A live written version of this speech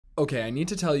Okay, I need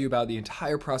to tell you about the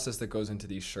entire process that goes into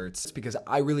these shirts because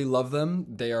I really love them.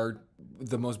 They are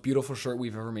the most beautiful shirt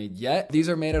we've ever made yet. These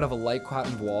are made out of a light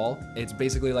cotton voile. It's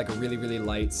basically like a really, really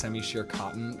light semi-sheer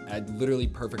cotton, literally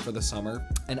perfect for the summer.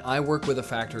 And I work with a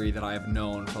factory that I have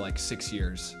known for like 6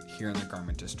 years here in the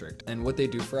Garment District. And what they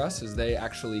do for us is they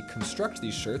actually construct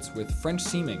these shirts with French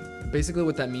seaming. Basically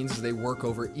what that means is they work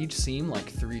over each seam like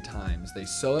 3 times. They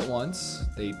sew it once,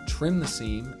 they trim the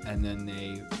seam, and then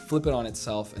they flip it on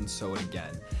itself and sew it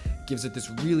again. Gives it this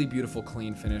really beautiful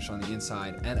clean finish on the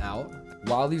inside and out.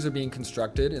 While these are being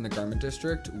constructed in the Garment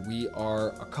District, we are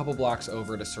a couple blocks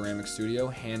over at a ceramic studio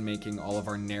hand making all of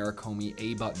our Narikomi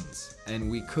A buttons. And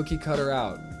we cookie cutter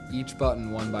out each button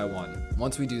one by one.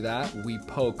 Once we do that, we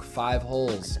poke 5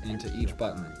 holes into each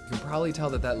button. You can probably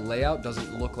tell that that layout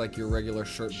doesn't look like your regular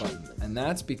shirt button. And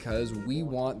that's because we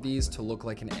want these to look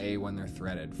like an A when they're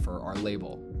threaded for our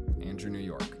label, Andrew New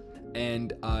York.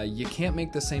 And you can't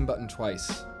make the same button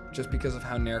twice, just because of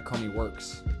how Narikomi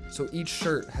works. So each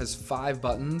shirt has 5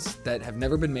 buttons that have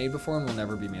never been made before and will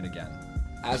never be made again.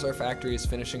 As our factory is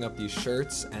finishing up these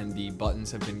shirts and the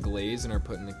buttons have been glazed and are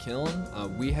put in the kiln,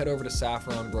 we head over to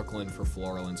Saffron, Brooklyn for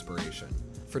floral inspiration.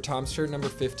 For Tom's shirt number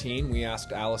 15, we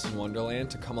asked Alice in Wonderland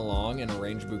to come along and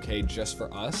arrange a bouquet just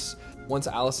for us. Once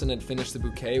Allison had finished the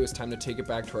bouquet, it was time to take it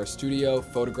back to our studio,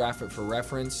 photograph it for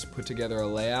reference, put together a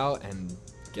layout, and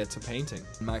get to painting.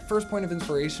 My first point of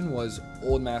inspiration was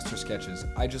old master sketches.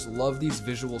 I just love these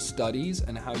visual studies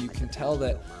and how you can tell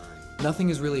that nothing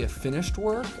is really a finished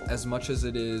work as much as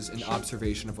it is an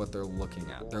observation of what they're looking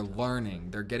at. They're learning,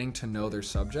 they're getting to know their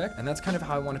subject, and that's kind of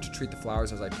how I wanted to treat the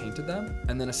flowers as I painted them.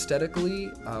 And then aesthetically,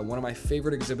 one of my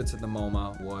favorite exhibits at the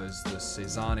MoMA was the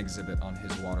Cezanne exhibit on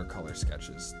his watercolor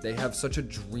sketches. They have such a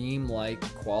dream-like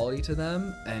quality to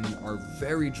them and are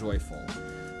very joyful.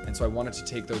 And so I wanted to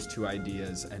take those 2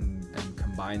 ideas and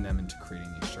combine them into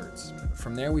creating these shirts.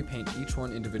 From there, we paint each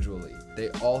one individually. They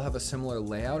all have a similar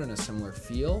layout and a similar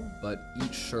feel, but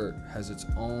each shirt has its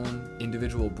own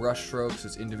individual brush strokes,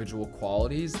 its individual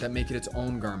qualities that make it its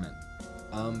own garment.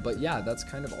 But yeah, that's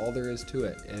kind of all there is to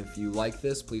it. If you like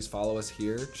this, please follow us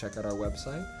here, check out our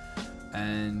website,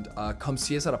 and come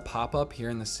see us at a pop-up here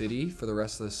in the city for the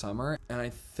rest of the summer. And I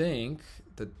think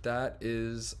that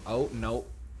is, oh, no.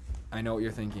 I know what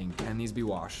you're thinking. Can these be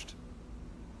washed?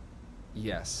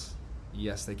 Yes.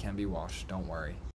 Yes, they can be washed. Don't worry.